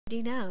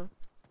do now?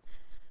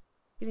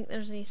 You think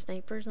there's any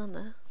snipers on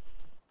the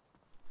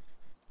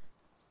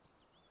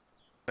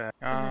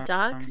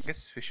docks? I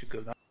guess we should go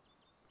down.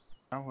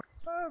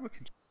 We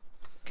can.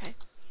 Okay.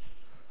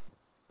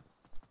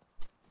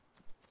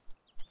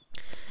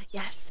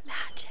 Yes,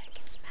 magic.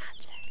 It's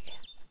magic.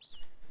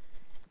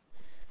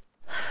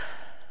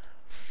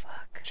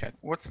 Fuck. Check.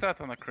 What's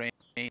that on the crane?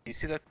 You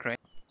see that crane?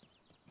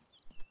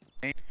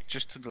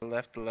 Just to the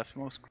left, the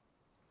leftmost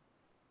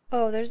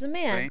Oh, there's a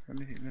man.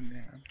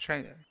 crane. I'm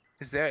trying.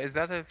 Is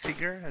that a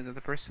figure? Is that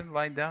a person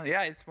lying down?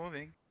 Yeah, it's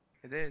moving.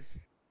 It is.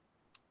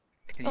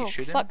 Can you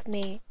shoot him? Oh, fuck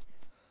me.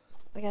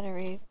 I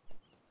gotta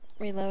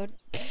reload.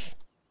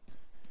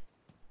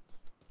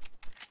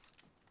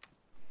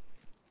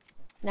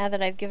 Now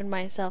that I've given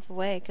myself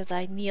away, because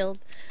I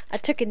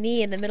took a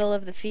knee in the middle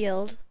of the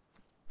field.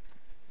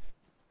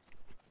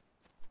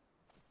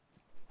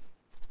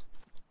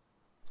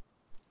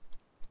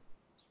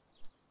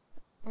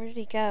 Where did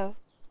he go?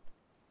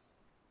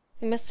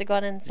 He must have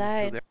gone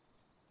inside.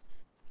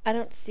 I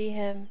don't see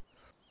him.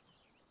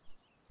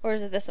 Or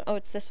is it this one? Oh,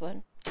 it's this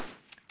one.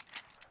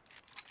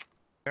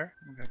 There?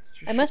 Okay.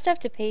 I must have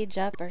to page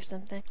up or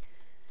something.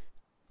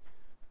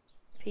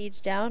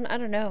 Page down? I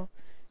don't know.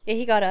 Yeah,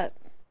 he got up.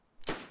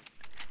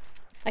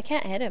 I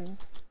can't hit him.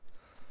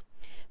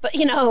 But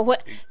you know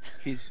what?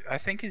 I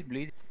think he's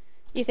bleeding.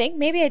 You think?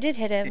 Maybe I did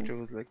hit him. There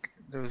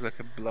was like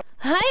a blood.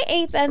 Hi,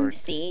 Ape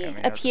MC.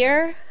 Up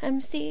here,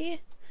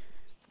 MC.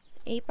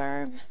 Ape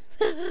arm.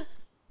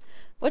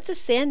 What's a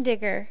sand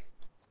digger?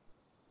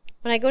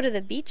 When I go to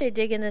the beach, I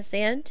dig in the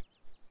sand.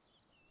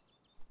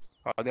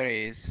 Oh, there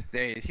he is.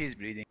 There he is. He's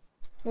bleeding.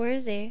 Where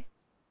is he?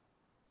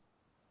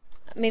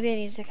 Maybe I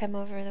need to come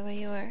over the way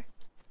you are.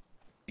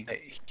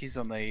 He's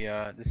on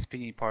the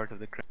spinny part of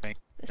the crane.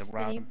 The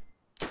round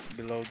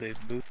below the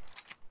booth.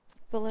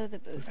 Below the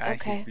booth. He's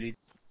Okay. bleeding.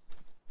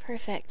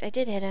 Perfect. I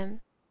did hit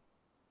him.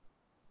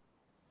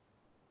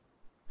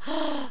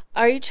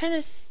 Are you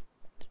trying to...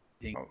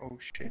 Oh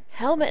shit.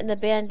 Helmet and the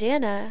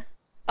bandana.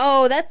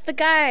 Oh, that's the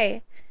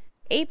guy.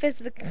 Ape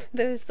is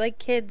those like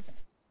kids.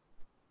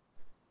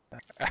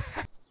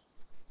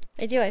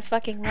 I do. I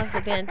fucking love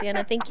the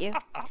bandana. Thank you.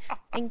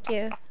 Thank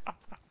you.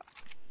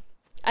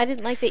 I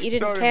didn't like that you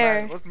didn't care.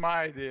 Man, it was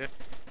my idea.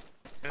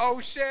 Oh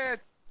shit!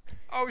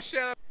 Oh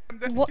shit!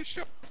 What?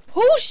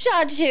 Who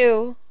shot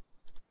you?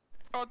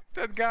 Shot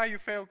that guy you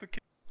failed to kill.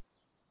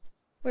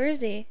 Where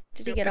is he?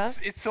 Did he get off?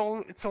 It's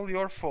all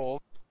your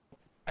fault.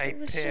 It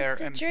was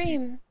just a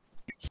dream.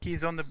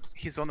 He's on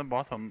the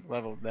bottom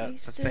level. The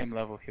same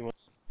level he was.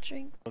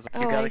 Drink. You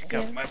Oh, gotta I see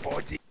cut him. my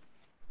body.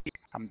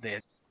 I'm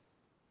dead.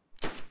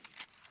 It's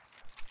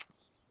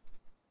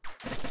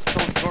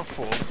all your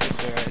fault.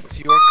 It's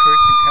your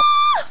cursing hell.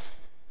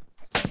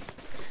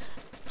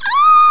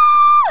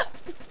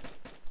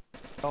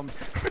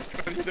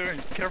 What are you doing?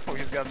 Careful,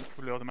 he's got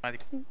fully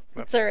automatic.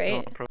 It's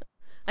alright.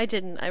 I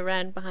didn't. I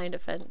ran behind a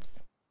fence.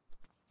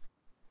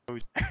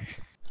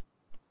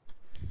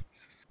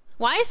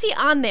 Why is he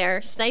on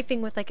there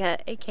sniping with like a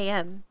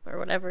AKM or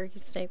whatever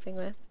he's sniping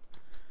with?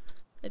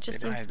 It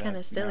just seems kind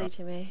of silly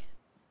to me.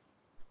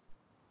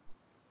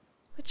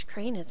 Which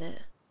crane is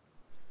it?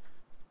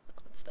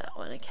 What's that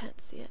one? I can't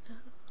see it now.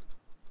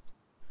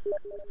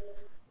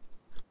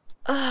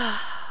 Oh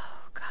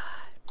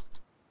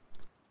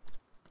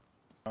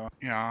god.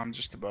 Yeah, I'm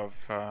just above.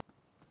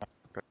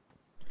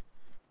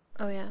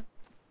 Oh yeah.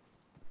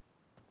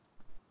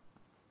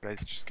 Guys,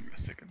 just give me a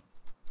second.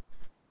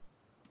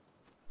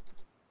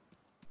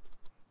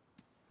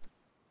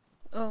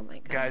 Oh my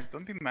god. Guys,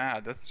 don't be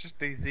mad. That's just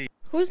DayZ.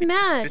 Who's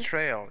mad?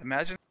 Betrayal.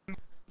 Imagine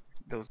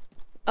those.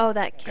 Oh,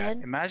 that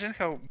kid. Imagine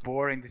how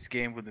boring this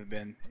game would have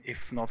been if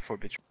not for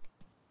betrayal.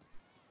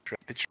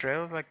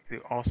 Betrayal is like the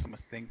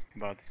awesomest thing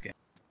about this game.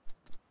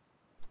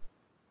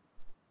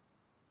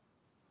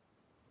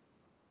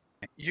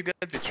 You got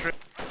betrayed.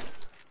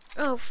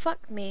 Oh,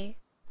 fuck me.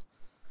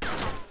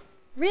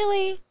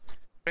 Really?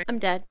 I'm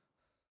dead.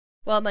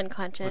 Well, I'm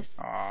unconscious.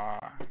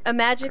 Ah,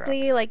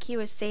 Magically, like he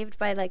was saved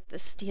by like the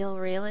steel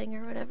railing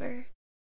or whatever.